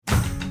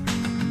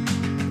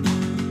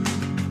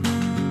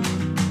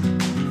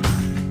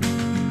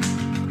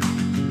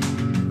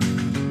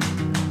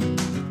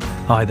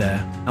Hi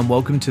there, and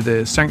welcome to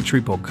the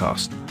Sanctuary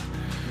Podcast.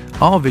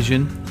 Our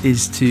vision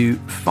is to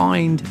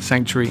find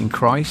sanctuary in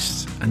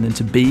Christ and then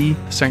to be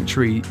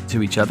sanctuary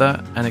to each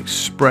other and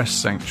express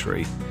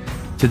sanctuary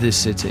to this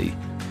city.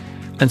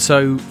 And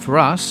so for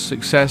us,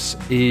 success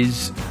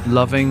is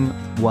loving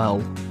well,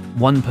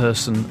 one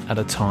person at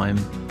a time.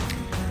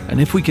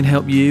 And if we can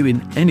help you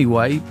in any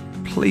way,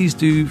 please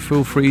do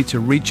feel free to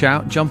reach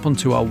out, jump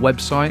onto our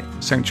website,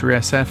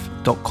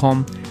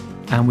 sanctuarysf.com,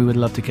 and we would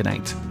love to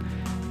connect.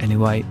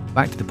 Anyway,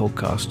 back to the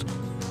podcast.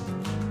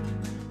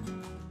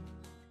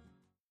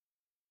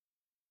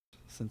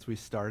 Since we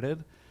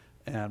started,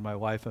 and my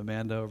wife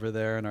Amanda over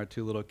there and our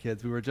two little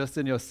kids. We were just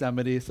in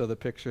Yosemite, so the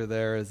picture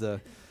there is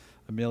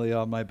Amelia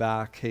on my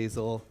back,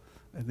 Hazel,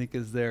 I think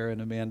is there in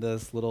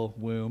Amanda's little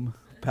womb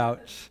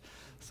pouch.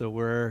 So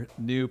we're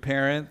new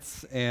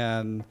parents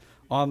and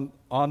on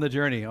the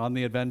journey, on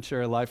the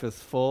adventure. Life is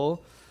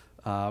full.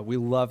 We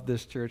love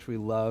this church. We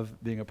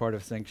love being a part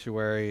of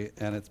Sanctuary,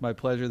 and it's my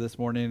pleasure this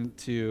morning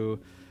to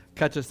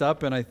catch us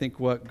up, and I think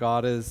what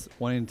God is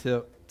wanting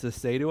to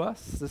say to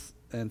us.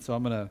 And so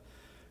I'm going to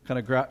kind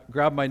of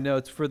grab my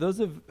notes. For those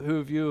of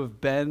you who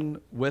have been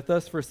with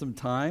us for some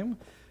time,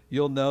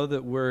 you'll know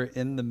that we're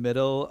in the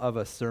middle of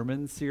a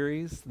sermon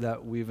series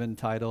that we've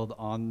entitled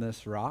On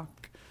This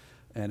Rock,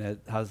 and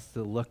it has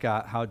to look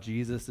at how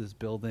Jesus is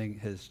building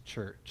his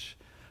church.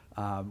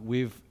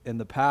 In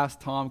the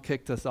past, Tom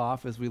kicked us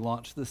off as we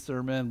launched this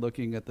sermon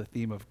looking at the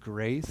theme of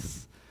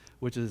grace,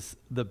 which is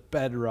the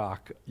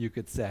bedrock, you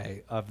could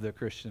say, of the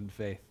Christian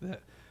faith,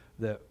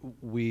 that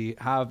we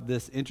have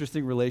this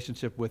interesting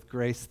relationship with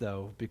grace,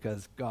 though,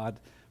 because God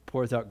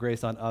pours out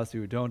grace on us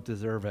who don't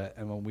deserve it,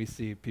 and when we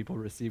see people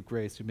receive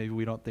grace who maybe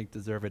we don't think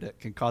deserve it, it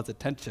can cause a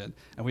tension,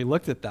 and we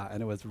looked at that,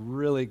 and it was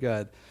really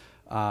good.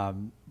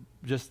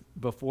 Just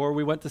before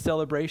we went to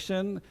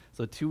celebration,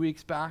 so 2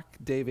 weeks back,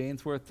 Dave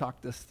Ainsworth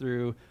talked us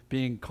through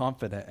being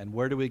confident and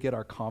where do we get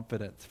our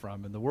confidence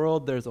from. In the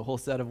world, there's a whole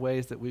set of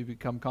ways that we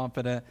become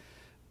confident.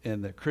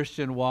 In the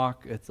Christian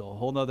walk, it's a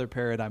whole nother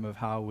paradigm of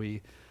how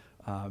we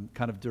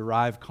kind of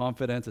derive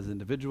confidence as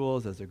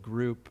individuals, as a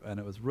group, and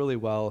it was really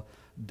well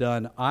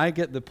done. I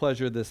get the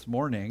pleasure this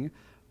morning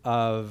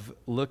of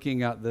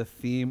looking at the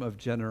theme of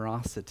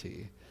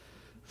generosity.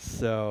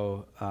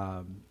 So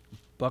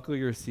buckle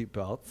your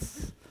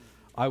seatbelts.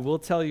 I will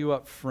tell you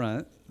up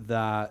front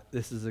that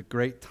this is a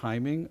great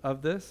timing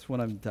of this.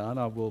 When I'm done,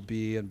 I will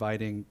be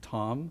inviting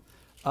Tom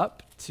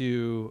up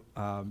to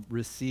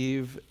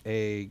receive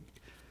a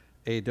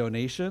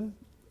donation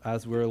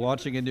as we're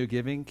launching a new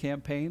giving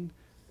campaign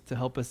to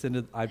help us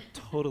into. I'm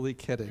totally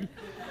kidding.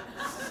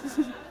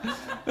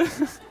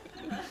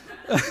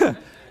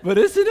 But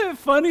isn't it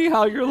funny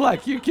how you're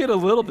like, you get a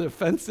little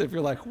defensive.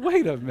 You're like,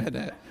 wait a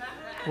minute,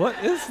 what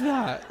is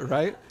that,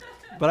 right?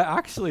 But I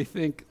actually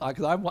think,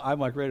 because I'm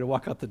like ready to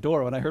walk out the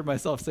door. When I heard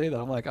myself say that,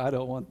 I'm like, I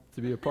don't want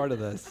to be a part of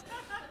this.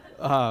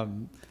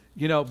 But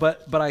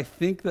I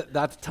think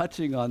that's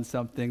touching on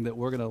something that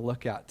we're going to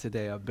look at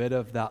today, a bit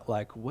of that,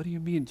 like, what do you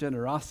mean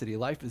generosity?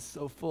 Life is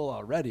so full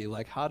already.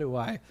 Like,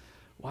 why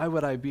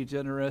would I be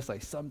generous? I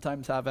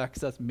sometimes have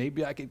excess.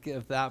 Maybe I could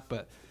give that,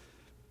 but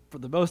for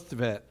the most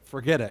of it,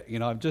 forget it.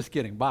 I'm just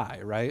getting by,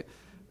 right?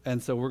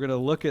 And so we're going to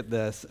look at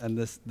this and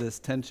this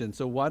tension.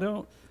 So why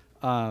don't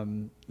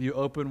you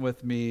open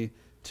with me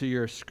to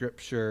your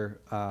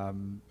scripture,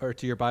 or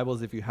to your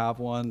Bibles if you have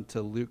one,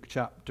 to Luke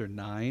chapter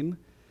 9.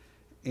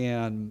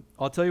 And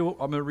I'll tell you what,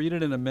 I'm going to read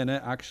it in a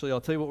minute. Actually,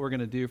 I'll tell you what we're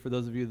going to do for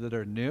those of you that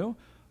are new.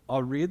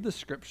 I'll read the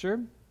scripture,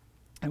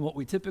 and what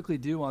we typically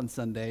do on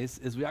Sundays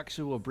is we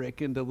actually will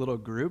break into little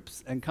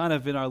groups and kind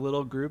of in our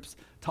little groups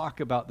talk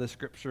about the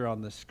scripture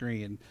on the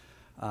screen.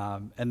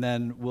 And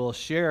then we'll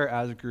share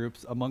as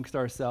groups amongst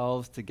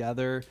ourselves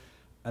together.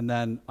 And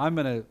then I'm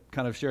going to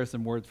kind of share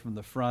some words from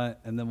the front,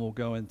 and then we'll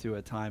go into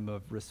a time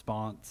of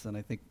response. And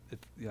I think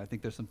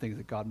there's some things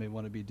that God may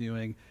want to be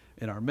doing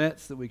in our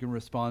midst that we can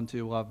respond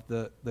to. We'll have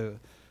the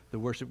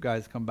worship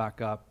guys come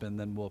back up, and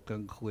then we'll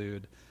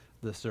conclude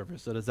the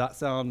service. So does that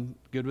sound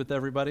good with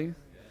everybody?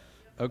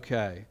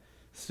 Okay.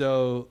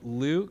 So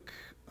Luke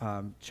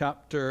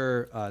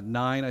chapter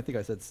 9, I think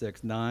I said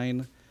 6.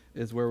 9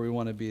 is where we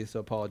want to be, so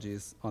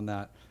apologies on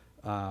that.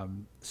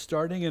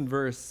 Starting in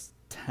verse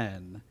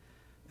 10.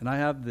 And I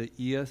have the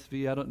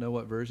ESV. I don't know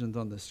what version's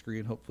on the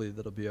screen. Hopefully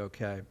that'll be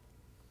okay.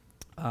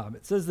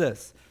 It says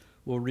this.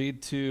 We'll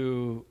read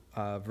to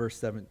verse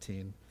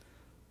 17.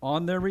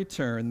 On their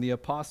return, the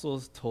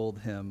apostles told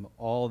him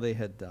all they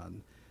had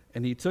done,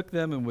 and he took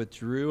them and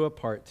withdrew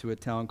apart to a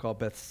town called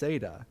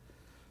Bethsaida.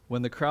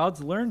 When the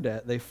crowds learned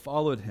it, they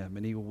followed him,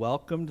 and he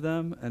welcomed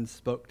them and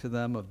spoke to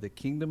them of the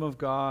kingdom of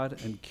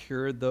God and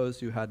cured those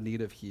who had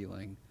need of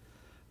healing.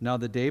 Now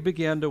the day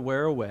began to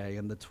wear away,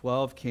 and the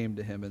 12 came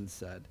to him and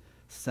said,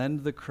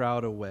 "Send the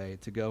crowd away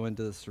to go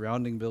into the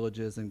surrounding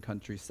villages and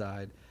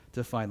countryside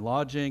to find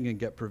lodging and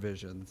get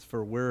provisions,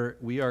 for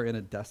we are in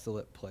a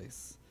desolate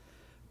place."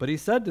 But he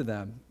said to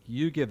them,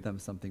 "You give them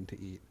something to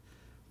eat."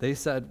 They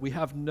said, "We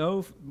have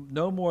no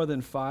more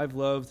than 5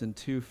 loaves and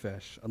 2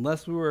 fish,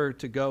 unless we were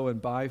to go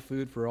and buy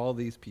food for all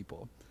these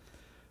people."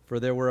 for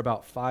there were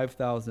about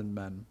 5,000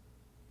 men.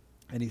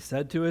 And he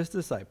said to his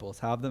disciples,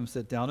 have them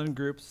sit down in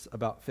groups,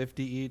 about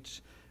 50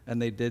 each.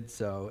 And they did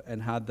so,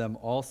 and had them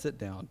all sit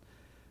down.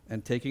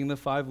 And taking the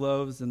 5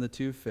 loaves and the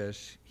 2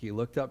 fish, he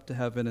looked up to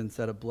heaven and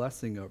said a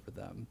blessing over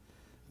them.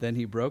 Then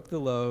he broke the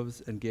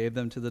loaves and gave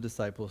them to the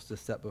disciples to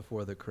set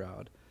before the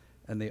crowd.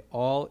 And they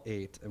all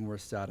ate and were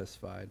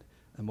satisfied.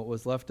 And what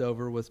was left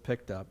over was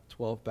picked up,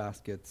 12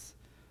 baskets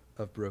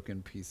of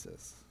broken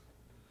pieces.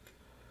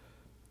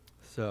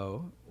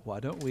 So why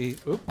don't we,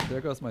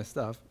 there goes my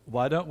stuff.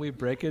 Why don't we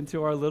break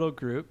into our little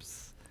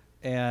groups,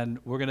 and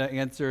we're going to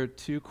answer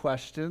 2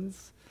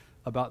 questions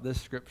about this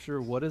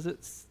scripture. What is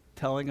it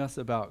telling us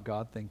about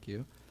God? Thank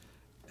you.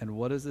 And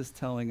what is this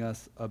telling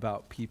us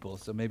about people?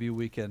 So maybe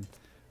we can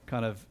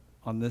kind of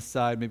on this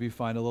side, maybe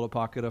find a little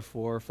pocket of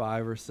 4 or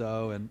 5 or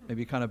so, and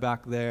maybe kind of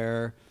back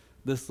there,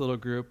 this little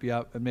group,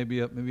 and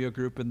maybe a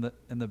group in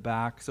the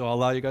back. So I'll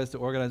allow you guys to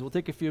organize. We'll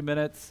take a few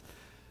minutes,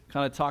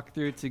 kind of talk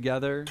through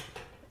together,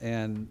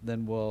 and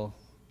then we'll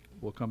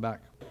come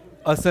back.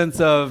 A sense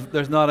of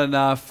there's not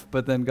enough,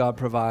 but then God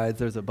provides.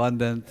 There's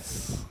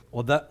abundance.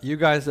 Well, that you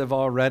guys have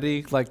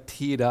already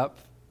teed up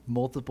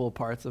multiple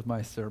parts of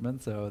my sermon,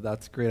 so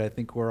that's great. I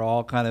think we're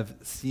all kind of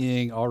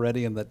seeing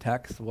already in the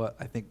text what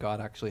I think God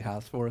actually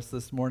has for us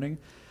this morning.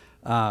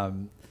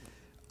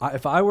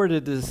 If I were to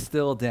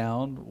distill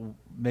down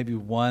maybe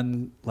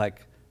one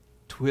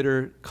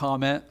Twitter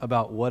comment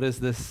about what is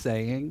this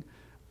saying,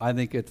 I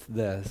think it's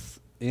this: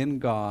 in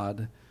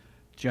God,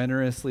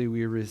 generously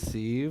we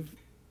receive,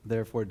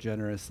 therefore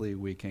generously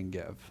we can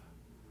give.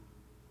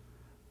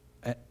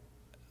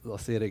 I'll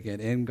say it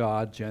again. In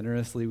God,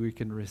 generously we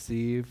can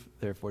receive,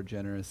 therefore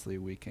generously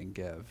we can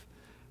give.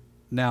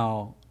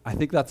 Now, I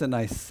think that's a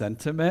nice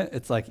sentiment.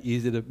 It's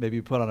easy to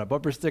maybe put on a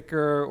bumper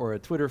sticker or a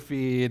Twitter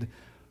feed,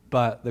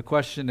 but the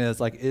question is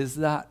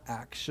that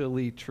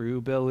actually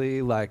true,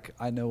 Billy?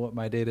 I know what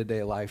my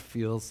day-to-day life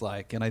feels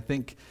like. And I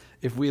think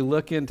if we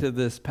look into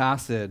this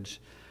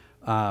passage,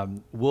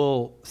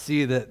 we'll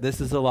see that this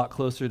is a lot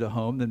closer to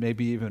home than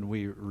maybe even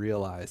we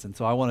realize. And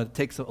so I want to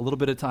take a little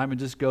bit of time and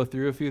just go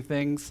through a few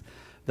things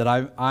that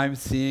I'm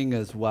seeing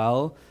as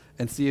well,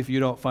 and see if you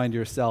don't find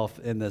yourself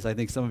in this. I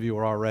think some of you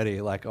are already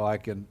I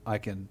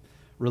can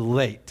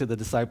relate to the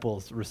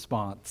disciples'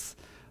 response.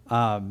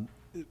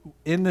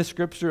 In the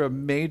scripture, a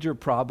major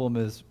problem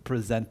is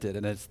presented,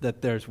 and it's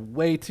that there's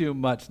way too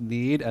much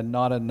need and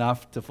not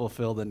enough to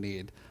fulfill the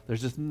need.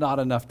 There's just not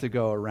enough to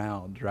go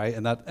around, right?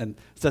 And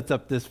sets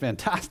up this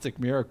fantastic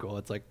miracle.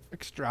 It's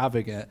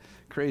extravagant,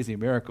 crazy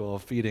miracle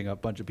of feeding a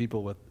bunch of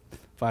people with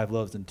 5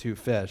 loaves and 2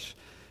 fish.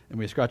 And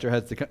we scratch our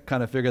heads to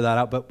kind of figure that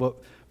out. But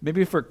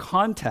maybe for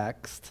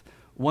context,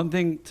 one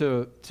thing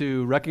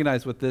to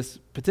recognize with this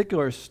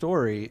particular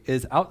story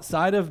is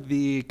outside of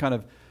the kind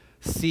of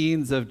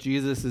scenes of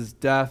Jesus'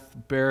 death,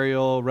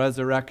 burial,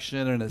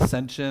 resurrection, and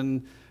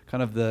ascension,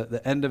 kind of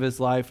the end of his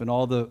life and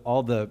all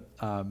the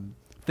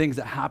things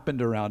that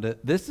happened around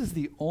it, this is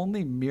the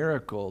only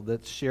miracle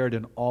that's shared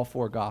in all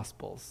 4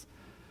 Gospels.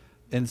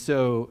 And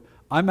so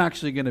I'm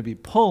actually going to be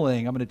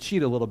I'm going to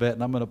cheat a little bit,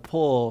 and I'm going to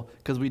pull,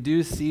 because we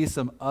do see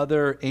some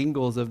other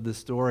angles of the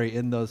story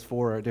in those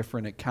 4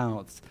 different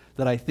accounts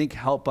that I think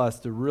help us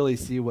to really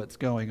see what's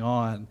going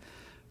on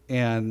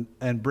and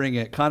bring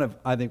it kind of,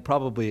 I think,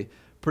 probably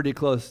pretty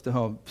close to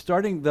home.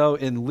 Starting, though,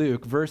 in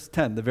Luke, verse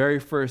 10, the very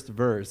first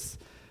verse,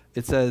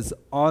 it says,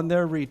 on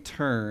their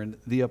return,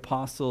 the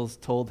apostles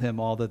told him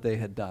all that they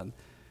had done.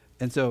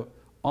 And so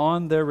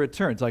on their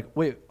return, it's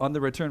wait, on the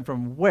return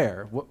from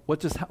where? What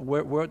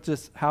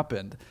just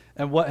happened?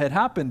 And what had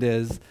happened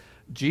is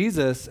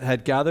Jesus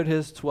had gathered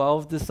his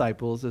 12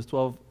 disciples, his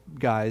 12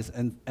 guys,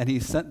 and he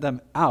sent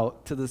them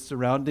out to the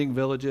surrounding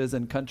villages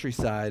and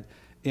countryside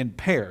in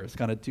pairs,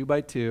 kind of 2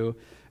 by 2,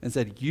 and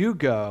said, you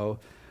go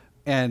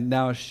and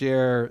now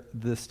share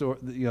the story,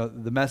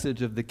 the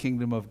message of the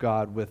kingdom of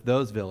God with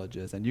those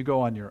villages, and you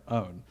go on your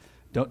own.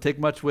 Don't take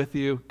much with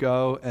you.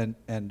 Go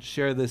and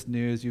share this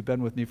news. You've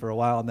been with me for a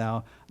while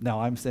now. Now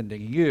I'm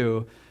sending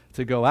you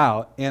to go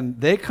out. And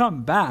they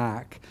come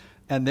back,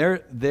 and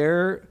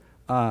they're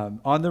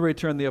on the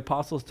return, the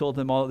apostles told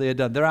him all that they had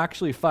done. They're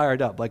actually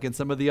fired up. In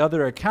some of the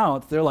other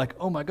accounts, they're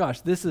oh my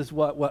gosh, this is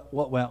what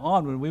went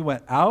on when we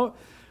went out.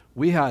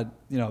 We had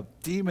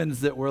demons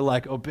that were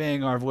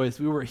obeying our voice.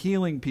 We were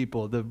healing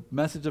people. The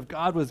message of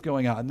God was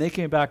going out, and they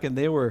came back and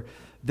they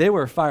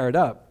were fired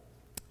up.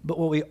 But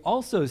what we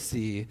also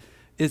see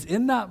is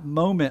in that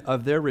moment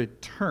of their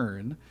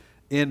return,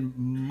 in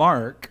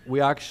Mark,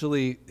 we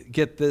actually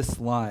get this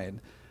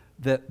line,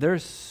 that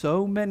there's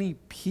so many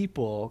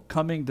people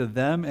coming to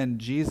them and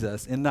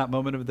Jesus in that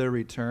moment of their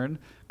return,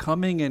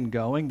 coming and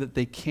going, that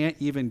they can't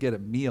even get a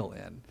meal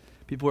in.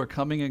 People are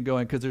coming and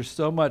going because there's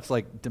so much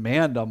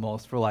demand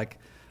almost for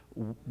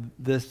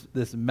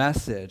this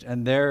message.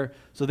 And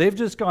so they've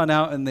just gone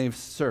out and they've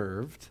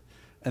served.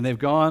 And they've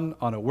gone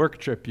on a work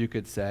trip, you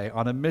could say,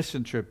 on a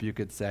mission trip, you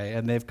could say,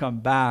 and they've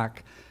come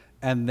back,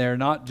 and they're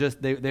not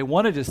just, they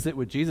want to just sit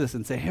with Jesus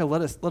and say, hey,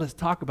 let us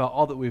talk about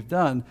all that we've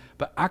done,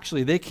 but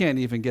actually they can't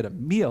even get a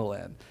meal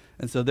in.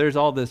 And so there's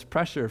all this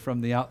pressure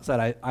from the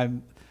outside.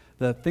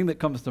 the thing that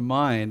comes to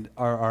mind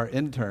are our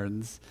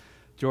interns,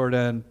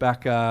 Jordan,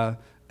 Becca,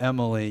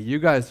 Emily. You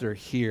guys are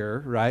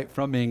here, right,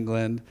 from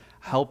England,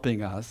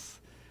 helping us.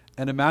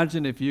 And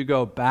imagine if you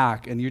go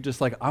back and you're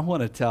just like, I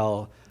want to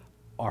tell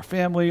our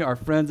family, our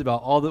friends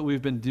about all that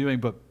we've been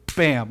doing, but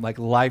bam, like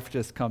life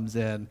just comes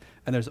in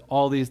and there's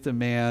all these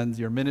demands.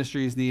 Your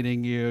ministry's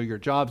needing you, your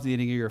job's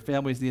needing you, your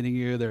family's needing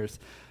you. There's,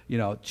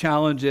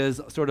 challenges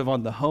sort of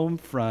on the home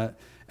front,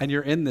 and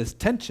you're in this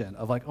tension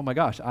of like, oh my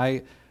gosh,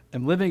 I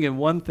am living in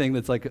one thing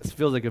that's like, it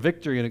feels like a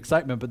victory and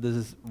excitement, but there's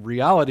this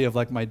reality of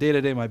like my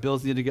day-to-day, my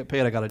bills need to get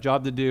paid, I got a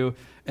job to do,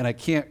 and I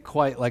can't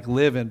quite like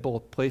live in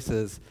both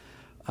places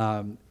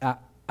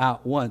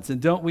at once.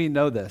 And don't we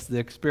know this, the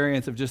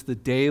experience of just the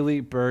daily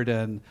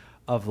burden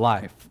of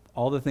life,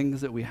 all the things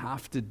that we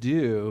have to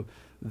do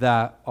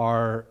that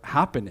are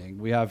happening.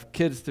 We have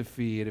kids to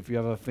feed if you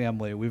have a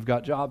family. We've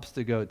got jobs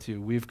to go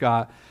to. We've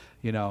got,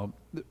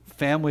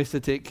 families to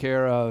take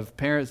care of,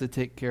 parents to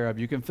take care of.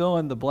 You can fill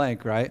in the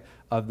blank, right,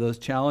 of those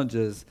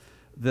challenges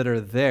that are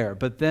there.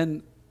 But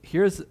then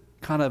here's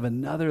kind of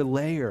another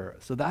layer.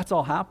 So that's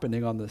all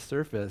happening on the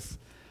surface.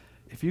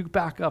 If you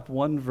back up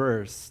one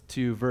verse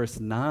to verse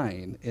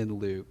 9 in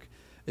Luke,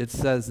 it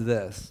says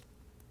this.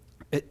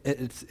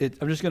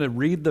 I'm just going to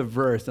read the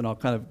verse and I'll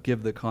kind of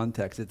give the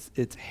context.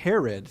 It's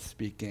Herod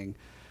speaking,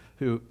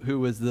 who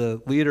was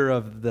the leader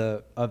of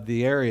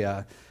the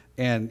area,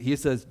 and he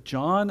says,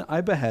 "John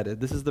I beheaded."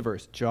 This is the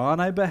verse. "John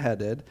I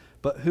beheaded,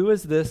 but who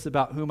is this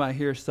about whom I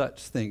hear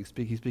such things?"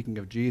 He's speaking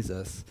of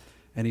Jesus,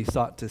 and he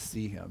sought to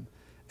see him.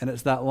 And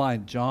it's that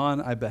line,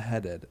 "John I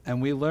beheaded."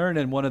 And we learn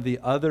in one of the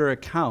other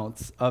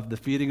accounts of the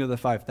feeding of the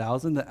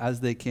 5,000 that as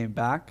they came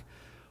back,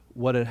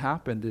 what had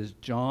happened is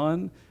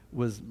John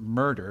was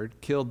murdered,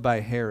 killed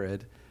by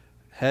Herod,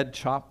 head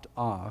chopped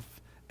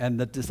off, and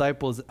the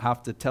disciples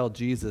have to tell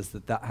Jesus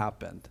that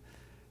happened.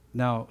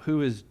 Now,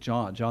 who is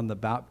John? John the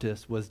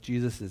Baptist was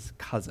Jesus'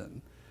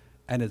 cousin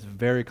and his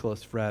very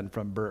close friend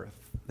from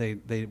birth.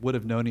 They would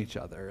have known each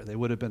other. They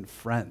would have been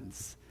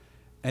friends.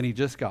 And he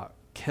just got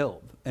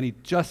killed, and he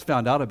just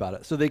found out about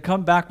it. So they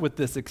come back with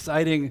this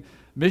exciting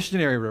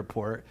missionary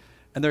report,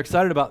 and they're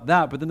excited about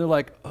that, but then they're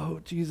like, "Oh,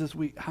 Jesus,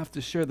 we have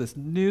to share this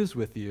news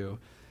with you."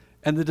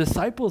 And the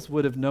disciples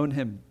would have known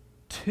him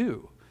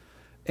too.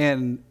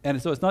 And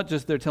so it's not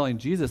just they're telling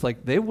Jesus,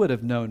 like they would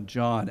have known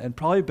John and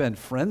probably been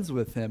friends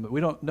with him. We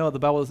don't know, the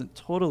Bible isn't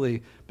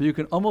totally, but you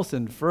can almost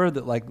infer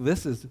that like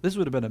this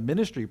would have been a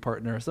ministry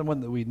partner,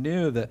 someone that we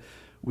knew, that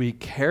we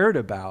cared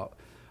about.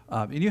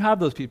 And you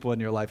have those people in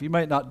your life. You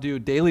might not do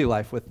daily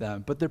life with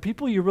them, but they're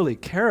people you really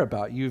care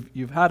about.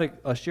 You've had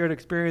a shared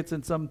experience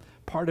in some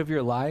part of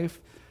your life,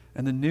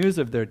 and the news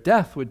of their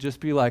death would just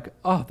be like,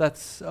 oh,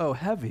 that's so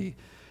heavy.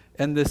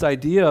 And this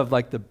idea of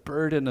like the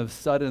burden of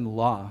sudden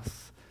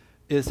loss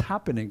is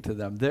happening to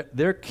them.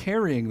 They're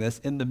carrying this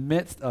in the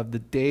midst of the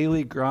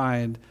daily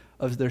grind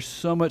of there's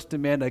so much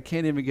demand, I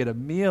can't even get a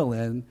meal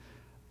in.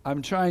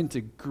 I'm trying to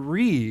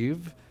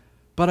grieve,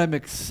 but I'm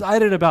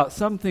excited about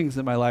some things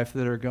in my life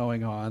that are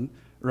going on,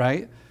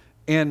 right?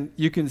 And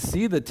you can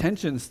see the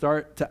tension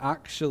start to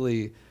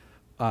actually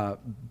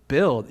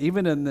build.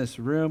 Even in this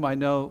room, I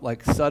know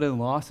like sudden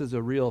loss is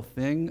a real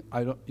thing.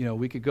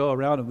 We could go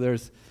around and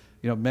there's,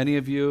 many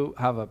of you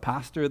have a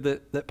pastor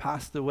that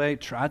passed away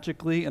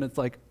tragically, and it's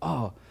like,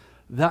 oh,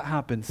 that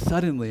happened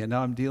suddenly, and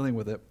now I'm dealing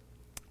with it.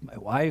 My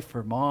wife,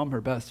 her mom,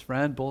 her best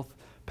friend, both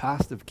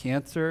passed of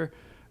cancer,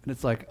 and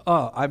it's like,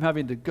 oh, I'm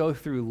having to go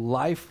through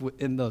life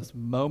in those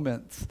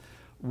moments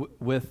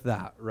with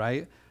that,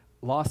 right?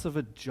 Loss of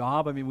a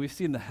job. I mean, we've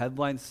seen the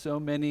headlines, so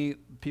many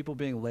people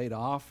being laid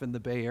off in the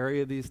Bay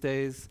Area these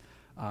days.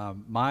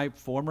 My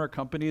former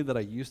company that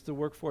I used to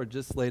work for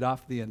just laid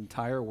off the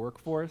entire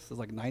workforce. There's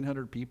like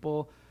 900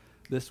 people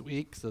this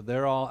week, so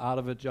they're all out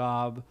of a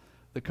job.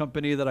 The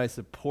company that I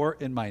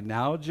support in my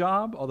now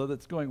job, although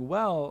that's going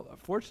well,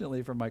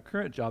 fortunately for my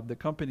current job,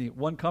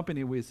 one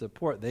company we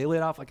support, they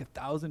laid off like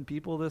 1,000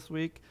 people this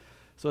week.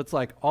 So it's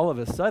like all of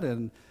a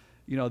sudden,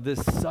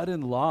 this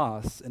sudden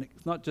loss, and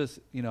it's not just,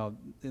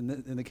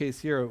 in the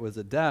case here it was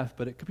a death,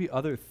 but it could be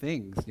other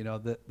things,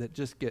 that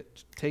just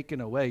get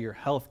taken away. Your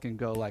health can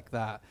go like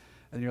that.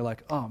 And you're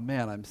like, oh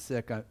man, I'm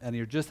sick. And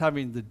you're just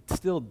having to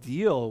still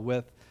deal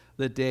with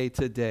the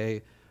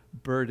day-to-day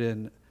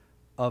burden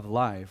of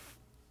life.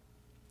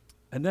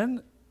 And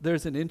then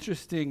there's an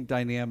interesting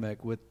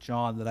dynamic with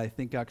John that I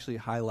think actually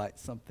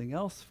highlights something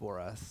else for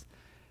us.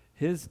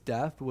 His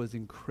death was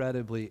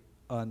incredibly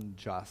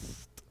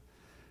unjust.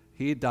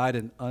 He died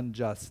an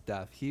unjust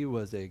death. He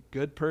was a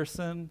good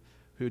person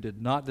who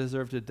did not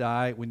deserve to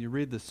die. When you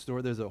read the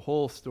story, there's a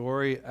whole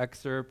story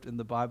excerpt in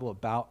the Bible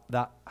about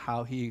that,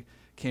 how he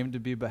came to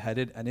be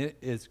beheaded, and it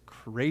is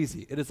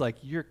crazy. It is like,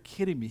 you're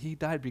kidding me. He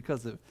died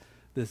because of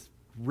this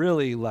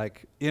really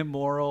like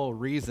immoral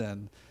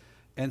reason.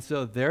 And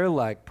so they're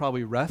like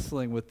probably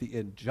wrestling with the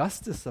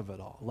injustice of it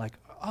all. Like,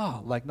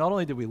 not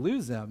only did we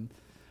lose him,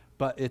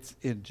 but it's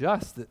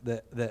unjust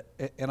that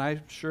and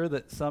I'm sure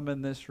that some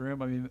in this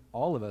room, I mean,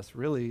 all of us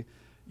really,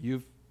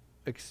 you've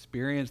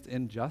experienced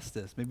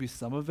injustice. Maybe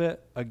some of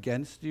it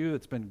against you,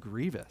 it's been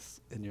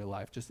grievous in your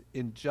life, just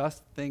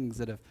unjust things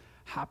that have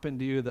happened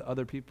to you that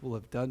other people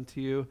have done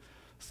to you.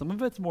 Some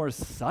of it's more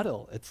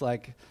subtle. It's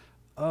like,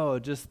 oh,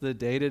 just the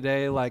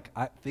day-to-day, like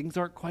things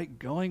aren't quite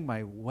going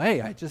my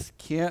way. I just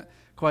can't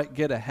quite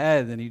get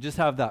ahead. And you just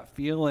have that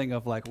feeling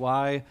of like,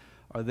 why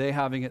are they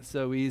having it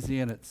so easy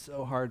and it's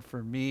so hard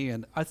for me?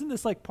 And isn't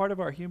this like part of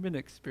our human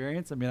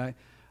experience? I mean,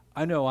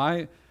 I know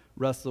I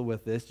wrestle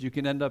with this. You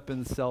can end up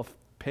in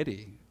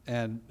self-pity.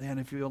 And man,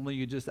 if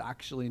you just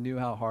actually knew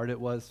how hard it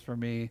was for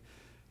me.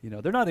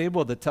 They're not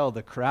able to tell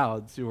the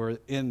crowds who are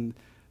in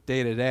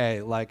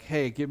day-to-day, like,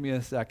 hey, give me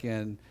a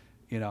second,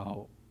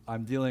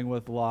 I'm dealing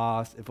with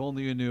loss. If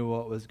only you knew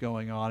what was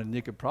going on. And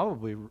you could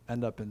probably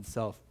end up in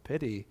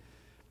self-pity.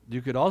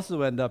 You could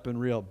also end up in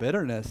real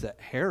bitterness at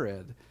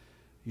Herod.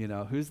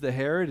 Who's the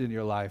Herod in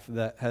your life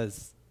that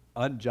has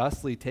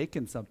unjustly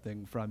taken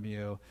something from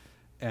you,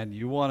 and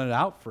you want it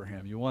out for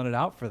him? You want it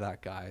out for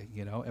that guy,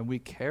 And we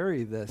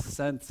carry this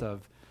sense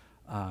of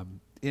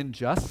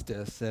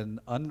injustice and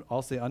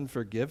I'll say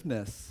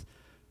unforgiveness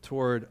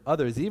toward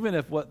others. Even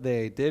if what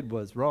they did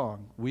was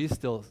wrong, we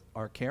still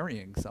are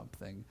carrying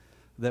something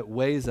that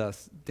weighs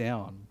us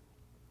down.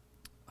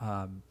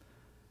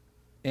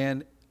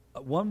 And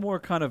one more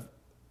kind of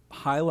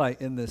highlight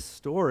in this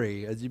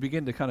story as you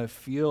begin to kind of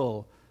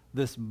feel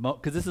this,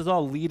 because this is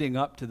all leading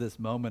up to this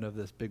moment of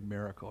this big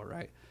miracle,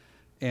 right?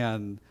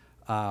 And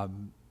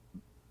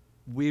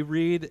we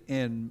read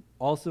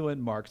also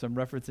in Mark, so I'm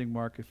referencing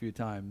Mark a few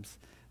times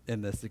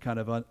in this to kind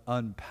of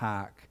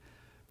unpack.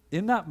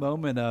 In that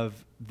moment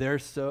of they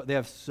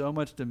have so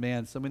much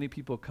demand, so many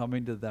people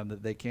coming to them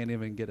that they can't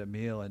even get a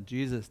meal, and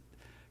Jesus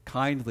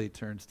kindly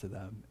turns to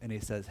them and he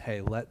says,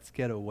 hey, let's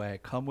get away.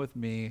 Come with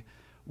me.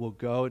 We'll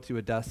go to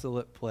a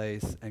desolate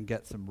place and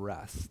get some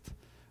rest.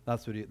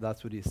 That's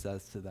what he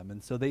says to them.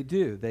 And so they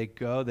do. They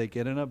go, they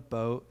get in a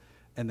boat,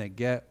 and they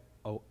get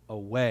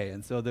away.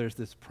 And so there's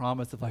this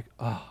promise of like,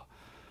 oh,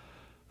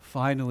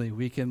 finally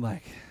we can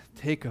like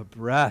take a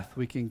breath.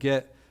 We can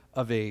get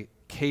a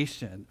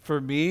vacation. For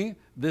me,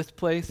 this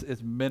place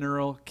is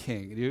Mineral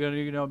King.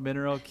 You know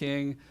Mineral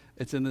King?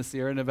 It's in the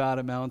Sierra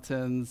Nevada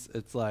mountains.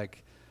 It's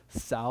like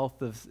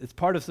it's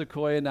part of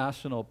Sequoia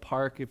National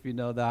Park, if you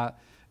know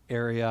that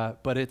area,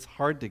 but it's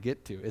hard to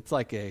get to. It's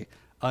like a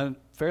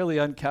fairly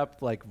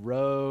unkept like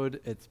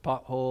road. It's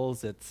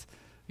potholes. It's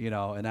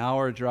an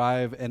hour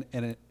drive,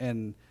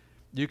 and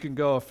you can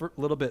go a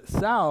little bit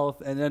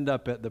south and end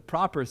up at the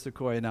proper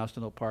Sequoia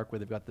National Park, where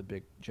they've got the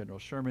big General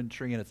Sherman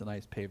tree, and it's a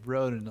nice paved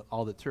road, and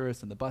all the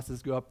tourists and the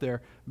buses go up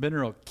there.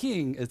 Mineral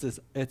King it's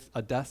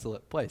a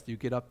desolate place. You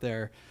get up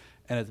there,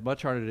 and it's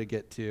much harder to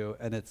get to,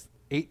 and it's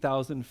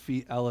 8,000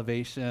 feet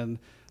elevation.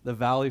 The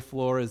valley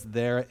floor is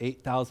there at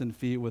 8,000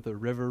 feet with a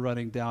river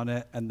running down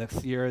it, and the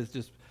Sierras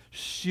just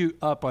shoot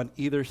up on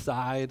either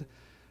side.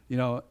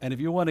 And if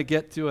you want to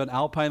get to an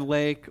alpine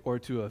lake or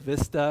to a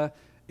vista,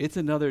 it's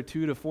another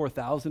 2,000 to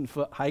 4,000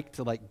 foot hike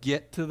to like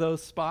get to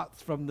those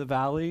spots from the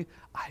valley.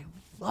 I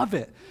love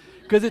it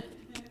because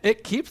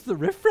it keeps the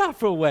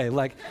riffraff away.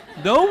 Like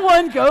no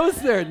one goes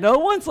there. No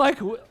one's like,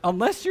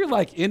 unless you're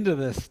like into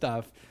this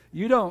stuff,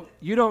 you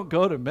don't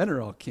go to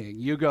Mineral King.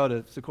 You go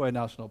to Sequoia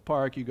National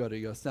Park. You go to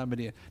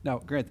Yosemite. Now,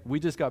 granted, we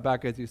just got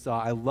back, as you saw.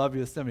 I love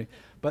Yosemite,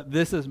 but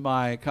this is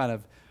my kind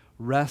of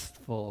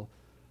restful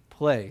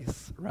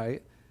place,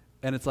 right?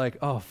 And it's like,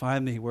 oh,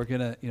 finally, we're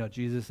going to,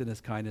 Jesus in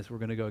his kindness, we're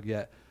going to go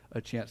get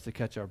a chance to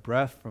catch our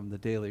breath from the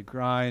daily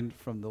grind,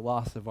 from the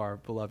loss of our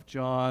beloved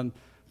John,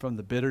 from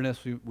the bitterness.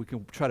 We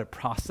can try to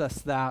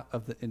process that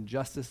of the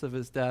injustice of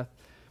his death.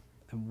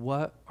 And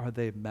what are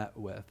they met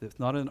with? It's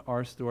not in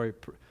our story.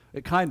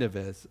 It kind of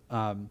is.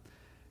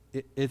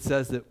 It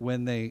says that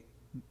when they,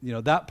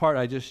 that part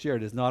I just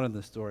shared is not in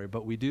the story,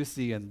 but we do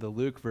see in the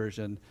Luke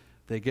version,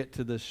 they get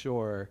to the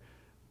shore,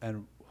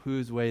 and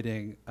who's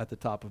waiting at the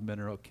top of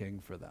Mineral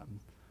King for them?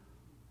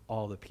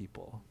 All the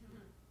people.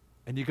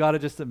 And you got to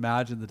just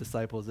imagine the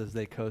disciples as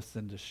they coast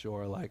into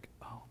shore, like,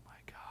 oh my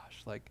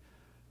gosh, like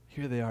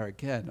here they are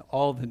again.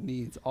 All the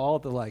needs, all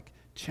the like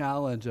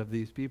challenge of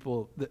these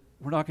people that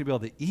we're not going to be able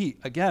to eat.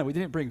 Again, we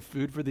didn't bring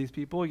food for these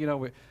people.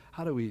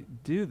 How do we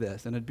do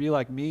this? And it'd be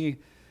like me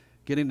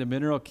getting to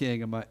Mineral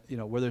King and my,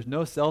 where there's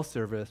no cell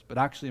service, but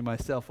actually my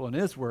cell phone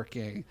is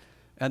working.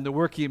 And the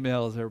work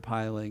emails are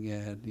piling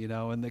in,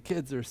 and the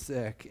kids are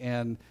sick,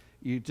 and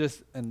you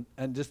just and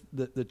just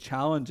the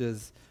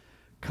challenges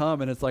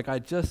come, and it's like I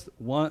just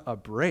want a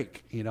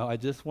break, I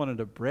just wanted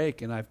a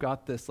break, and I've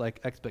got this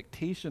like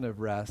expectation of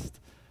rest,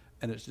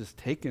 and it's just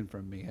taken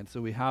from me. And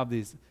so we have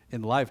these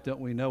in life, don't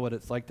we know what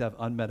it's like to have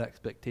unmet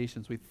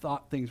expectations? We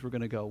thought things were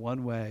going to go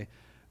one way,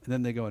 and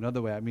then they go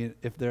another way. I mean,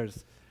 if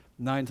there's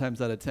 9 times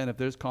out of 10, if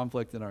there's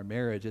conflict in our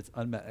marriage, it's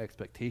unmet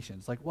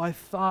expectations. Like, well, I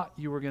thought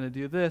you were going to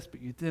do this,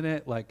 but you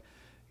didn't. Like,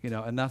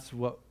 and that's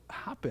what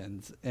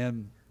happens.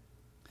 And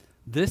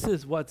this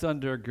is what's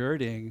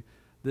undergirding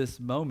this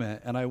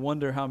moment. And I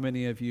wonder how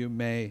many of you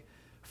may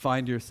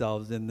find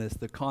yourselves in this,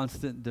 the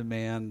constant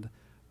demand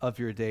of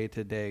your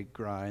day-to-day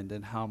grind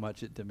and how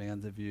much it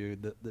demands of you,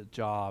 the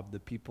job, the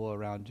people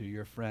around you,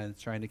 your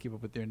friends, trying to keep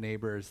up with your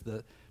neighbors,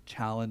 the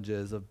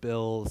challenges of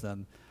bills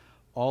and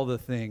all the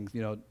things,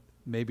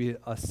 maybe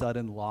a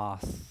sudden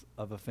loss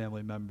of a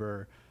family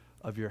member,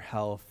 of your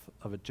health,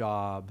 of a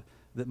job,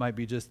 that might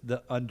be just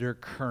the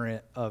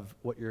undercurrent of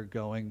what you're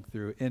going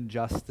through,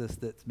 injustice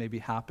that's maybe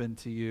happened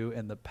to you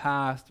in the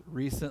past,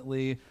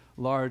 recently,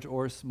 large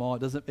or small.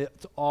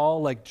 It's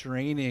all like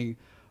draining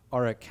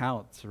our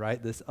accounts,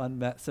 right? This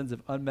sense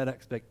of unmet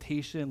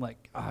expectation,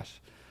 like, gosh,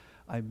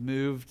 I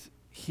moved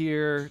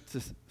here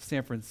to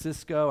San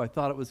Francisco. I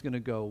thought it was going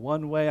to go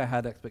one way. I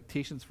had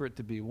expectations for it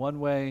to be one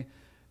way,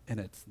 and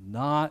it's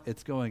not.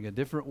 It's going a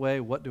different way.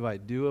 What do I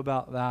do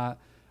about that?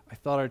 I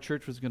thought our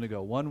church was going to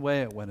go one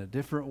way. It went a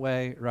different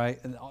way, right?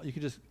 And you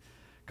can just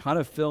kind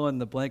of fill in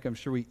the blank. I'm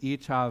sure we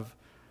each have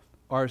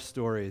our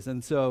stories.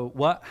 And so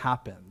what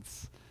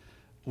happens?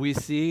 We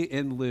see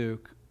in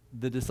Luke,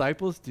 the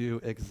disciples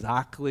do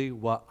exactly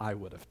what I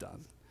would have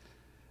done.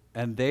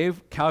 And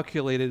they've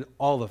calculated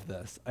all of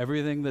this,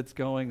 everything that's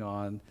going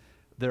on.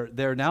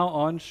 They're now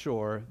on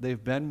shore. They've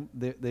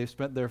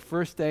spent their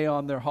first day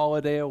on their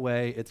holiday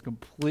away. It's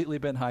completely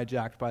been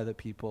hijacked by the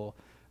people.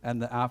 And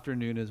the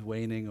afternoon is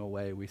waning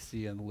away, we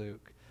see in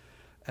Luke.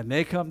 And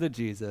they come to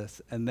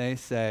Jesus and they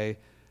say,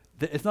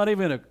 it's not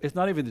even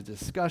a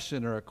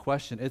discussion or a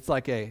question. It's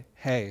like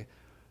hey,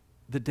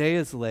 the day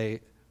is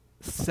late,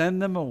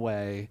 send them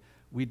away.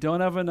 We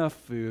don't have enough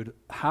food.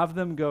 Have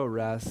them go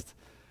rest.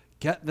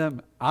 Get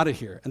them out of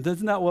here. And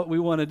that's not what we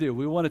want to do.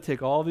 We want to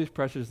take all these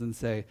pressures and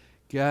say,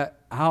 get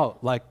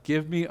out. Like,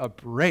 give me a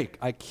break.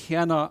 I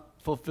cannot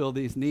fulfill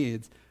these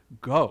needs.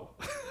 Go.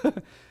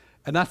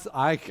 And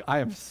I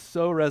am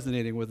so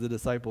resonating with the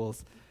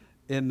disciples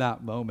in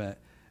that moment.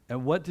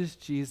 And what does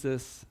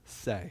Jesus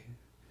say?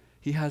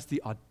 He has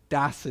the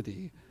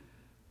audacity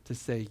to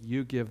say,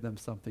 you give them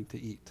something to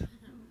eat.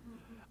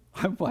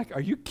 I'm like,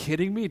 are you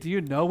kidding me? Do you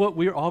know what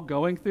we're all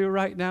going through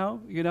right now,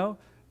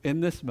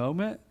 in this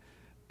moment?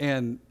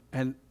 And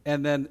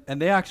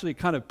they actually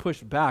kind of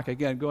push back.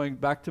 Again, going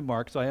back to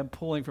Mark, so I am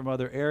pulling from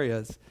other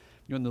areas.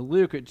 In the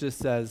Luke, it just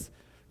says,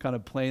 kind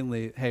of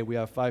plainly, hey, we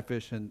have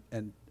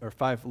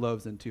 5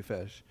 loaves and 2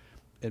 fish.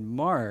 In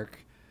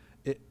Mark,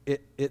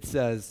 it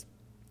says,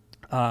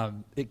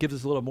 it gives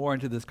us a little more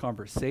into this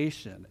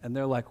conversation. And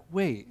they're like,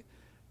 wait,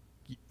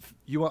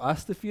 you want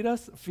us to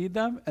feed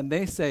them? And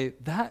they say,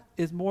 that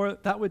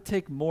would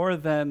take more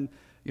than,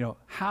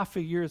 half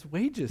a year's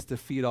wages to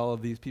feed all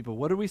of these people.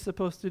 What are we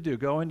supposed to do?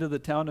 Go into the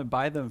town and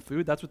buy them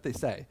food? That's what they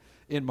say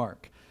in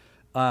Mark.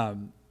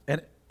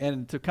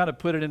 And to kind of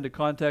put it into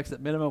context, at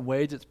minimum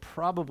wage, it's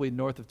probably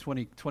north of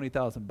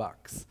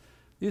 $20,000.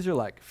 These are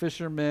like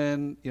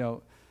fishermen,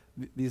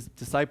 these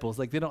disciples,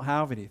 like they don't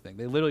have anything.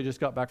 They literally just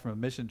got back from a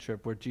mission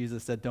trip where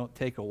Jesus said, don't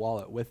take a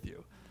wallet with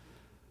you.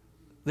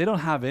 They don't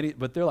have any,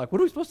 but they're like, what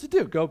are we supposed to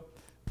do? Go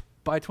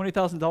buy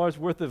 $20,000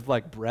 worth of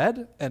like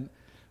bread? And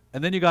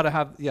then you got to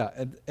have,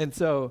 And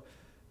so,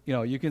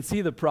 you can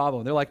see the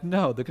problem. They're like,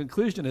 no, the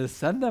conclusion is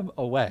send them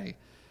away.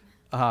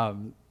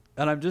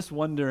 And I'm just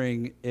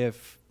wondering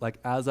if, like,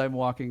 as I'm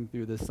walking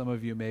through this, some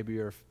of you maybe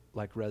are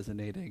like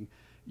resonating.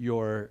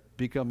 You're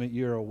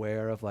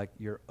aware of like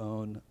your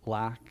own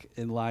lack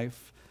in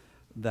life,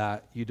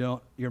 that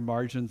your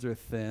margins are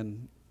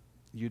thin,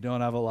 you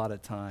don't have a lot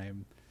of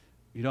time,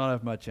 you don't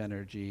have much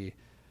energy,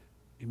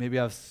 you maybe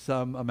have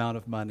some amount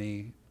of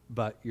money,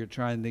 but you're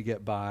trying to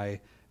get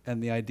by,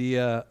 and the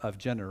idea of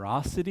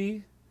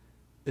generosity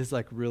is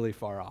like really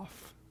far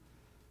off.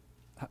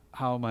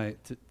 How am I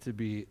to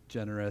be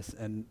generous?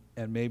 And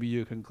maybe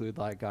you conclude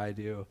like I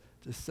do,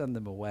 just send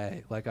them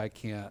away. Like I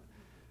can't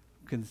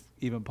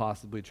even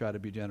possibly try to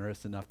be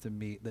generous enough to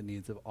meet the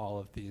needs of all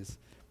of these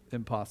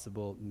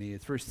impossible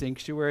needs. For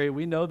Sanctuary,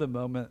 we know the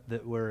moment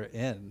that we're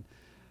in.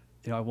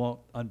 I won't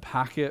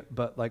unpack it,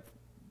 but like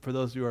for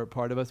those who are a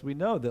part of us, we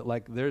know that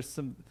like there's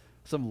some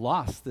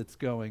loss that's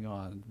going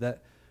on,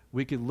 that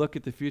we could look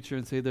at the future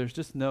and say there's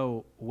just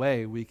no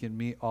way we can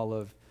meet all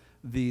of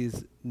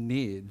these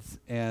needs,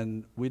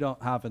 and we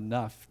don't have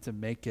enough to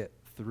make it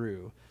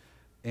through.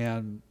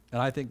 And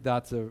I think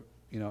that's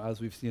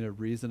as we've seen,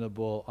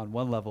 on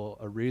one level,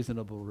 a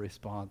reasonable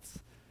response.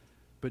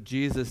 But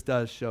Jesus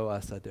does show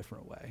us a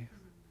different way.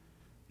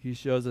 He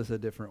shows us a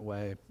different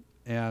way.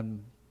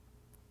 And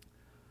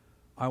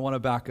I want to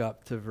back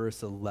up to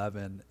verse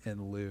 11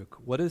 in Luke.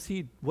 What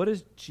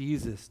does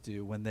Jesus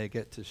do when they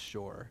get to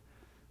shore?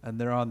 And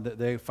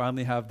they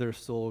finally have their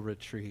soul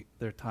retreat,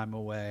 their time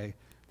away,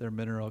 their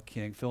mineral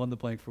king. Fill in the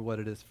blank for what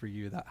it is for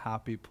you, that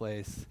happy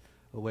place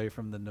away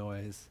from the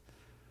noise.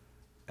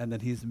 And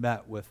then he's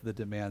met with the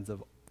demands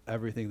of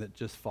everything that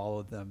just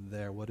followed them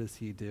there. What does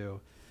he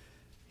do?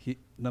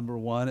 Number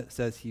one, it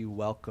says he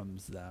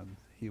welcomes them.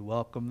 He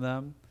welcomed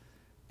them.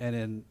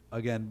 And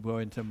again,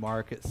 going to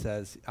Mark, it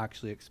says,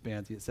 actually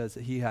expands. It says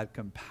that he had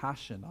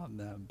compassion on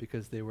them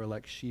because they were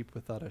like sheep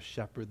without a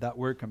shepherd. That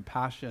word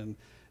compassion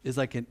is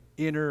like an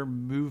inner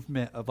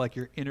movement of like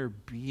your inner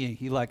being.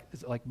 He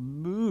is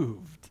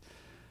moved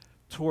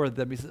toward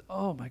them. He says,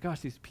 oh my gosh,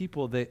 these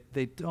people,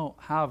 they don't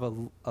have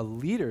a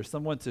leader,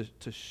 someone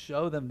to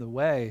show them the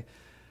way.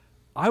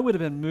 I would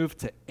have been moved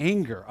to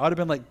anger. I would have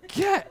been like,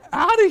 get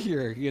out of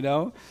here, you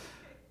know?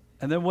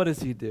 And then what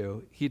does he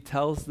do? He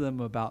tells them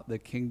about the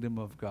kingdom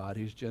of God.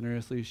 He's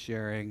generously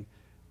sharing,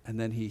 and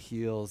then he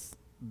heals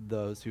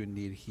those who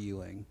need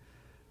healing.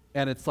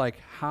 And it's like,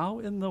 how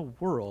in the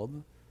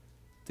world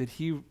did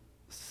he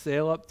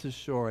sail up to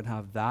shore and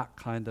have that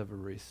kind of a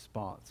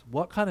response?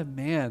 What kind of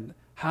man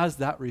has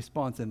that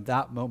response in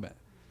that moment?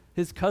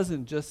 His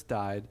cousin just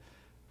died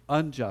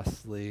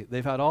unjustly.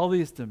 They've had all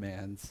these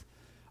demands.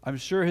 I'm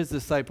sure his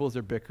disciples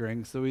are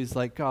bickering, so he's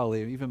like,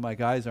 golly, even my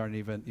guys aren't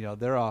even,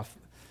 they're off.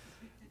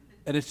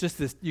 And it's just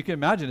this, you can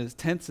imagine it's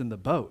tense in the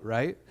boat,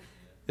 right?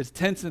 It's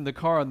tense in the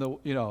car in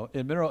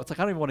Mineral. It's like,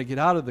 I don't even want to get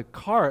out of the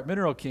car at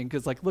Mineral King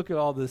because, like, look at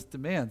all this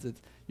demands.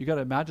 You got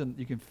to imagine,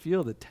 you can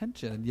feel the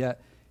tension, and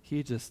yet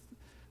he just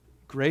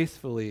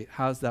gracefully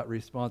has that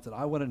response. And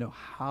I want to know,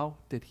 how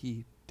did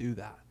he do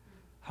that?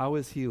 How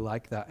is he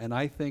like that? And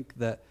I think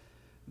that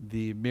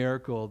the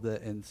miracle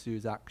that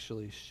ensues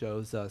actually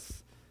shows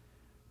us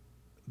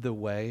the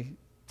way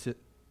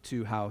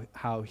to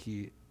how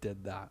he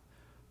did that.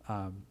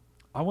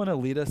 I want to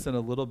lead us in a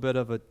little bit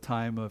of a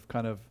time of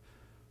kind of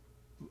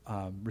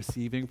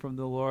receiving from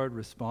the Lord,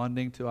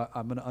 responding to.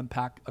 I'm going to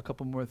unpack a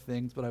couple more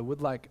things, but I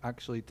would like,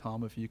 actually,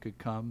 Tom, if you could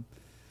come.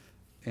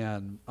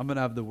 And I'm going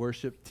to have the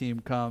worship team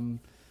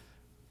come.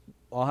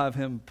 I'll have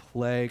him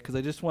play, because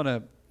I just want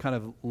to kind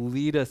of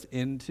lead us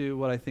into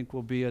what I think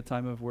will be a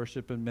time of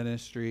worship and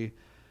ministry,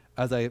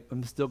 as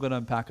I'm still going to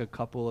unpack a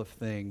couple of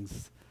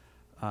things.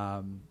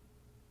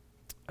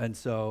 And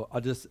so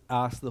I'll just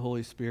ask the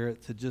Holy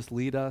Spirit to just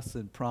lead us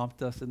and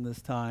prompt us in this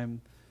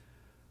time.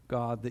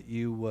 God, that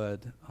you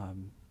would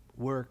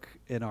work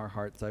in our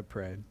hearts, I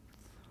pray.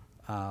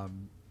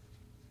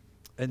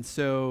 And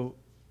so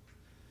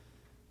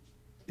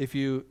if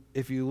you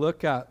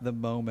look at the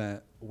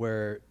moment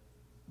where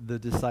the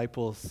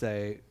disciples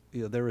say,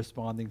 they're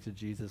responding to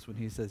Jesus when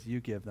he says, you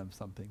give them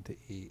something to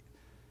eat.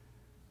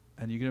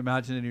 And you can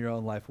imagine in your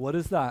own life, what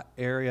is that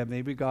area?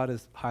 Maybe God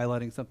is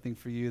highlighting something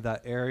for you,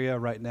 that area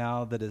right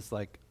now that is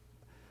like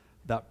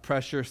that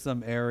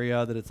pressuresome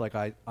area that it's like,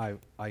 I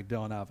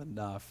don't have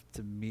enough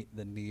to meet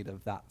the need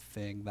of that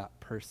thing, that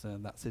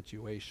person, that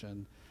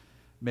situation.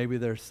 Maybe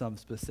there's some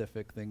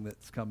specific thing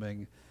that's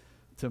coming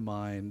to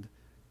mind.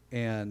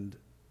 And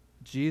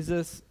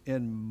Jesus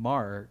in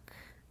Mark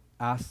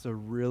asks a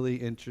really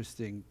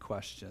interesting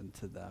question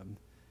to them.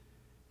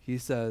 He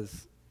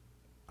says,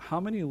 how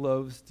many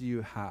loaves do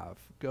you have?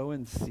 Go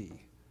and see.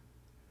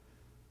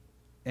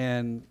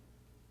 And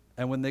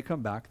when they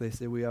come back, they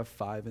say, we have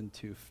 5 and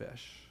 2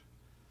 fish.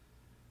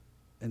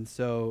 And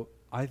so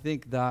I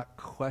think that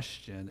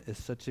question is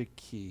such a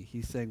key.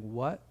 He's saying,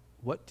 what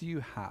do you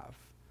have?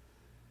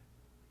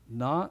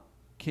 Not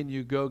can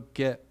you go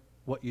get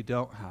what you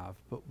don't have,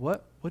 but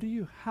what do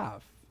you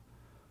have?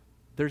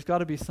 There's got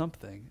to be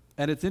something.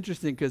 And it's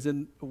interesting because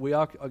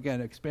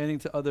again, expanding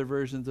to other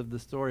versions of the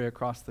story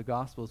across the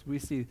Gospels, we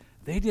see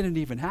they didn't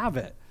even have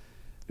it.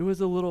 It was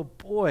a little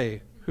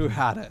boy who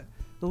had it.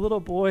 The little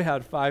boy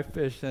had 5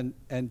 fish and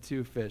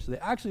 2 fish. They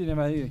actually didn't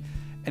have anything.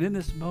 And in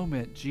this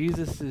moment,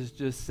 Jesus is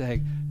just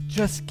saying,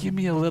 just give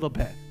me a little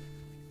bit.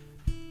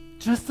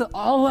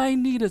 All I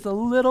need is a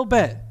little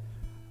bit.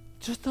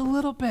 Just a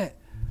little bit.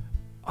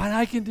 And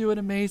I can do an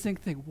amazing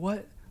thing.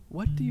 What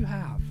do you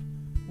have?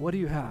 What do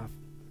you have?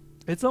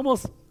 It's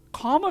almost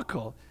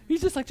comical.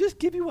 He's just like, just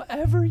give me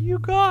whatever you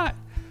got.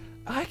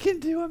 I can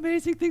do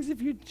amazing things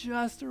if you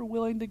just are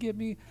willing to give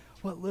me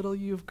what little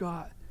you've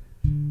got.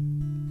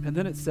 And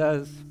then it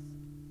says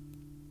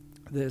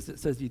this. It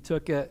says he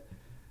took it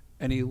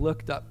and he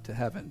looked up to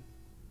heaven.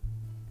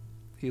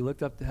 He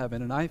looked up to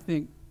heaven. And I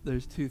think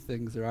there's 2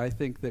 things there. I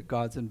think that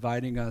God's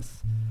inviting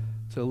us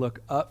to look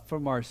up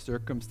from our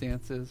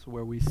circumstances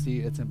where we see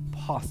it's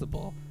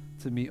impossible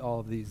to meet all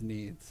of these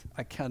needs.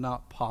 I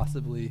cannot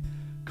possibly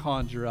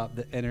conjure up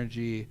the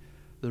energy,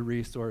 the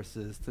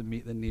resources to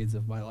meet the needs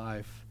of my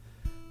life.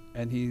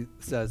 And he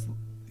says,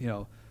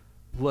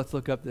 let's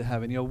look up to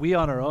heaven. We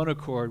on our own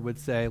accord would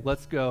say,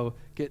 let's go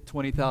get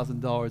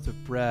 $20,000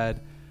 of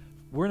bread.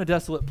 We're in a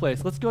desolate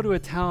place. Let's go to a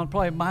town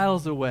probably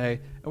miles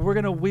away, and we're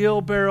going to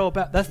wheelbarrow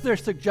back. That's their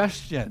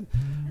suggestion.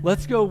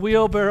 Let's go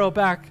wheelbarrow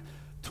back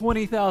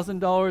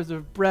 $20,000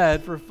 of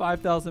bread for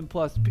 5,000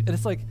 plus. And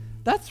it's like,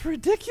 that's a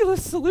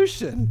ridiculous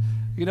solution.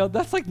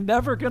 That's like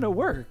never going to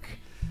work.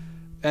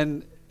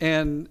 And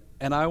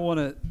I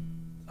want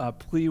to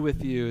plea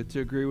with you to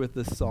agree with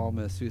the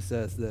psalmist who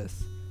says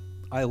this: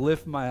 I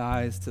lift my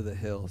eyes to the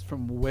hills.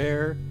 From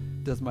where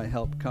does my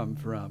help come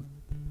from?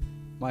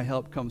 My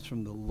help comes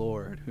from the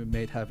Lord who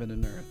made heaven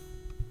and earth.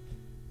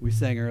 We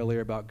sang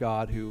earlier about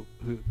God who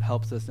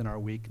helps us in our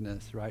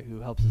weakness, right? Who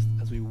helps us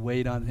as we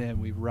wait on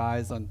him. We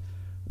rise on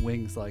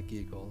wings like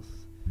eagles.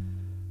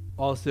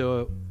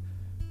 Also,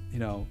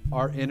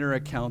 our inner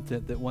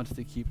accountant that wants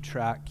to keep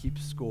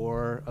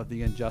score of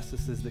the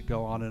injustices that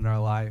go on in our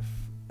life.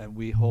 And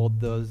we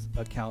hold those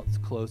accounts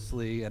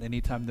closely. And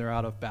anytime they're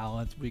out of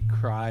balance, we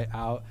cry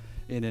out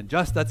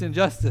that's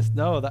injustice.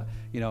 No, that,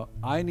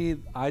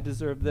 I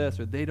deserve this,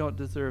 or they don't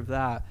deserve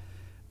that.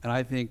 And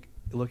I think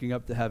looking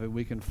up to heaven,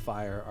 we can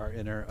fire our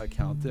inner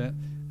accountant,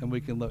 and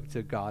we can look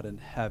to God in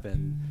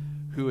heaven,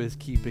 who is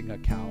keeping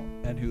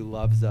account and who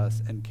loves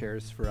us and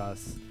cares for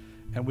us.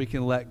 And we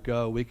can let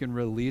go. We can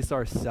release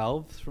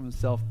ourselves from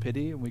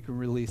self-pity, and we can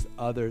release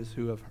others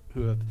who have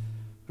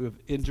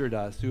injured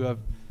us,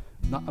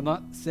 I'm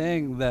not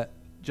saying that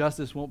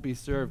justice won't be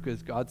served,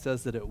 because God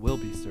says that it will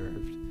be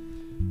served.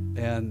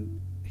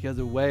 And he has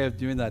a way of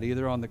doing that,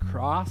 either on the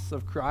cross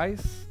of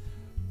Christ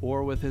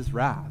or with his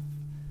wrath.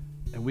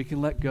 And we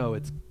can let go.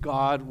 It's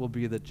God will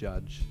be the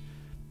judge.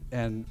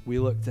 And we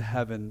look to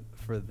heaven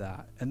for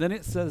that. And then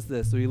it says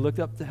this. So he looked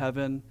up to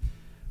heaven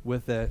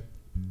with it,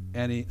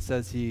 and he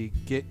says he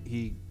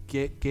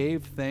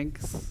gave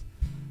thanks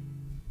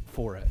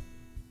for it.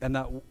 And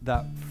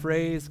that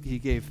phrase, he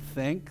gave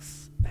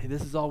thanks, hey,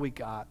 this is all we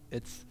got.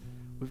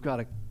 We've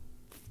got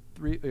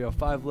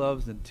 5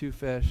 loaves and 2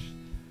 fish.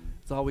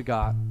 It's all we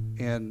got.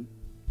 And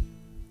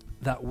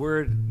that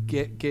word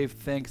gave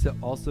thanks, it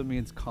also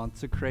means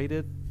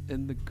consecrated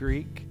in the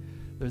Greek.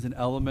 There's an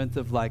element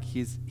of like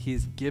he's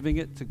giving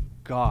it to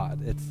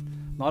God. It's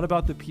not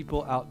about the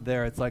people out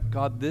there. It's like,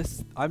 God,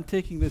 I'm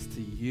taking this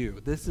to you.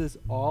 This is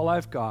all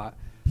I've got.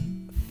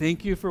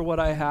 Thank you for what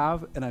I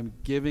have, and I'm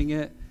giving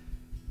it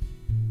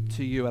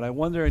to you. And I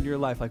wonder in your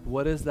life, like,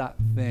 what is that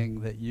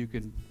thing that you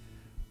can,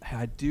 hey,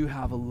 I do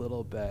have a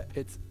little bit.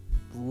 It's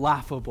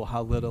laughable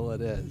how little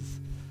it is,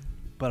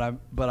 but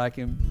I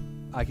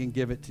can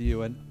give it to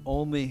you. And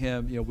only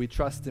him, we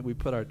trust it. We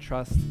put our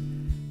trust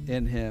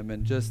in him.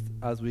 And just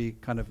as we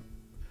kind of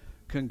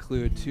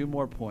conclude, 2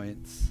 more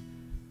points.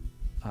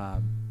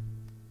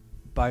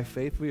 By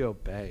faith we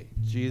obey.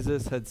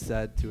 Jesus had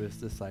said to his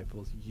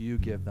disciples, you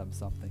give them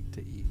something to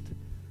eat.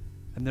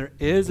 And there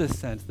is a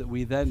sense that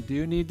we then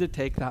do need to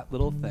take that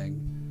little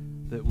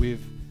thing that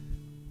we've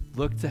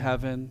looked to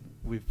heaven,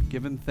 we've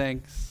given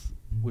thanks,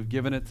 we've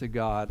given it to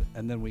God,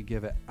 and then we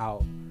give it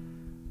out.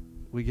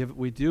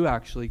 We do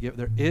actually give.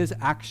 There is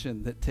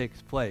action that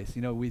takes place.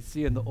 We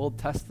see in the Old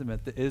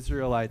Testament the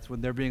Israelites,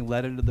 when they're being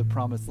led into the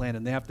promised land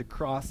and they have to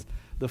cross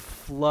the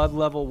flood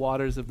level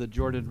waters of the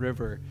Jordan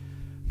River,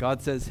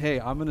 God says, hey,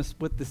 I'm going to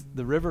split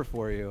the river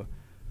for you.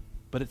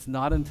 But it's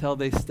not until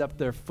they step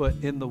their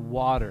foot in the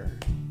water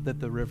that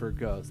the river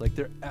goes. Like,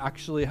 they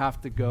actually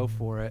have to go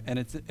for it. And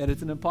it's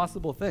an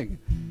impossible thing,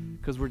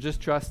 because we're just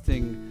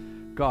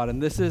trusting God.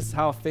 And this is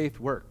how faith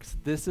works.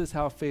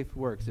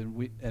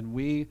 And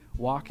we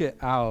walk it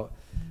out.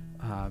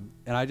 And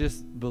I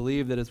just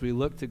believe that as we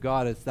look to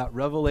God, it's that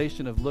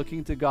revelation of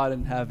looking to God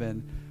in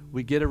heaven.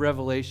 We get a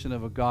revelation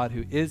of a God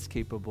who is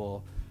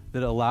capable,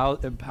 that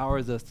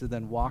empowers us to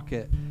then walk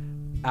it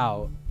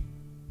out.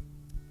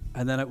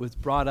 And then it was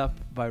brought up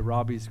by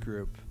Robbie's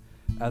group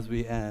as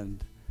we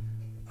end.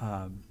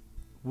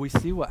 We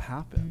see what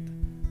happened.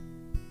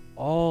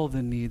 All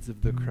the needs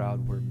of the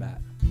crowd were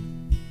met.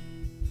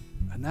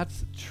 And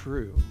that's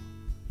true.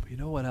 But you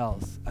know what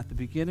else? At the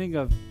beginning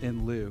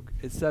in Luke,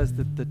 it says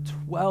that the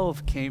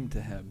 12 came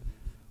to him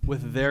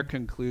with their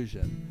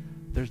conclusion.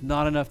 There's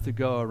not enough to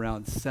go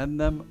around. Send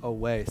them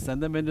away.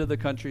 Send them into the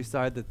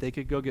countryside that they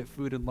could go get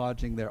food and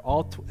lodging there.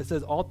 It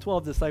says all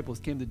 12 disciples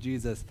came to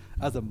Jesus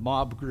as a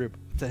mob group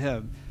to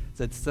him.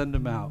 Said, send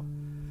them out.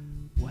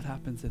 What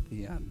happens at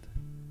the end?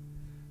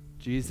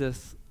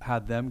 Jesus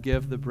had them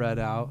give the bread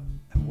out,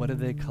 and what did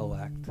they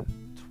collect?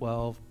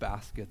 12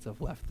 baskets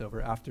of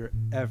leftover after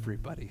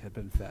everybody had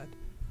been fed.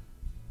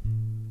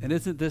 And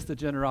isn't this the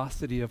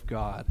generosity of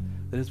God?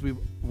 That as we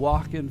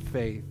walk in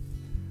faith,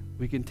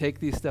 we can take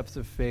these steps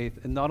of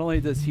faith, and not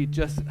only does he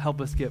just help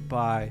us get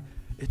by,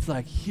 it's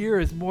like, here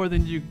is more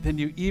than you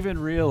even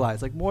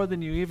realize, like more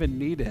than you even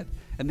needed.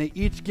 And they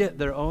each get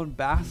their own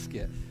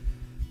basket.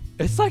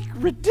 It's like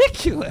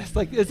ridiculous.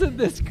 Like, isn't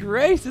this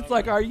grace? It's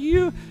like, are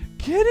you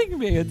kidding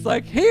me? It's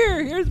like,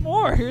 here's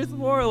more.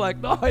 Like,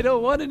 no, I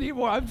don't want any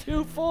more. I'm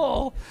too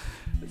full.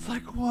 It's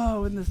like,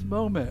 whoa, in this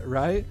moment,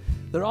 right?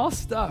 They're all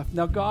stuffed.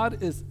 Now,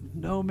 God is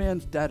no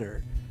man's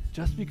debtor.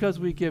 Just because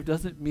we give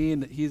doesn't mean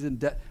that he's in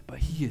debt, but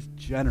he is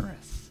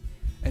generous,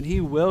 and he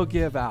will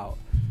give out.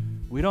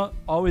 We don't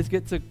always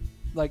get to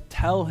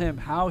tell him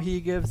how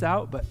he gives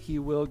out, but he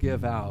will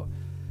give out.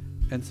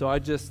 And so I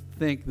just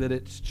think that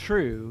it's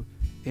true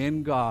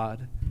in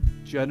God,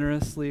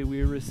 generously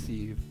we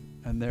receive,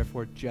 and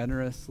therefore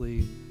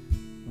generously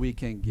we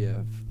can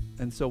give.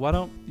 And so why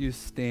don't you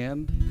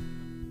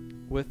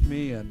stand with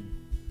me, and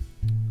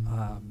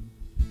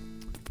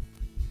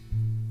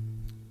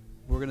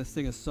we're going to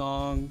sing a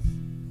song.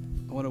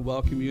 I want to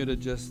welcome you to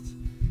just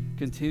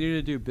continue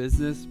to do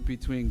business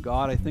between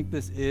God. I think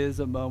this is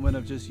a moment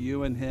of just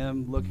you and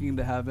him looking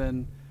to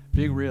heaven,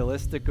 being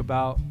realistic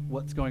about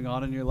what's going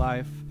on in your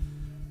life,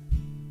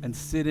 and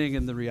sitting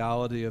in the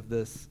reality of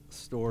this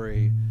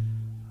story.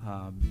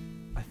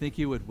 I think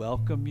he would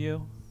welcome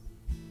you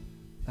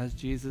as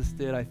Jesus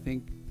did. I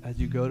think as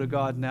you go to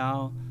God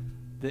now,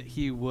 that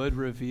he would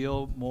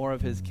reveal more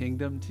of his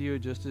kingdom to you,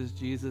 just as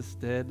Jesus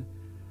did.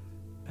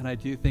 And I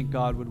do think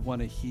God would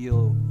want to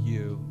heal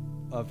you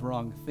of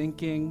wrong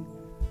thinking.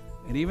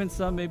 And even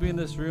some maybe in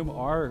this room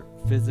are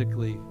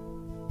physically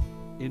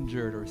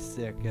injured or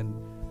sick. And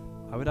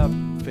I would have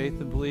faith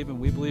and believe, and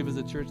we believe as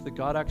a church that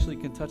God actually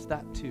can touch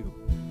that too.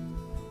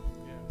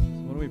 So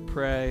when we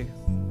pray,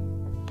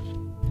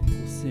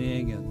 we'll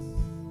sing and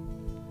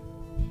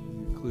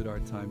conclude our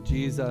time.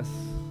 Jesus,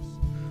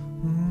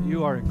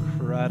 you are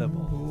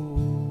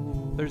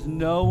incredible. There's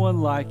no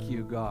one like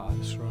you, God.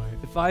 That's right.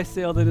 If I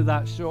sailed into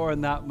that shore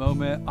in that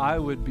moment, I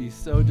would be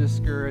so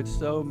discouraged,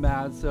 so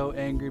mad, so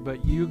angry,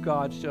 but you,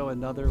 God, show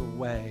another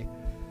way.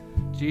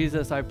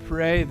 Jesus, I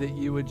pray that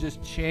you would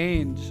just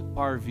change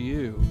our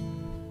view.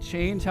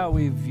 Change how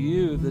we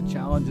view the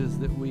challenges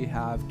that we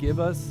have. Give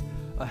us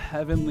a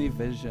heavenly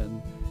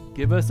vision.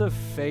 Give us a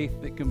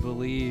faith that can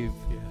believe,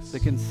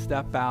 that can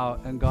step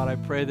out. And God, I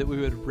pray that we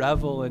would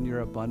revel in your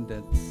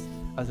abundance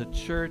as a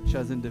church,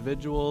 as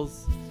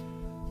individuals.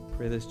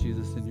 Pray this,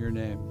 Jesus, in your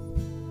name.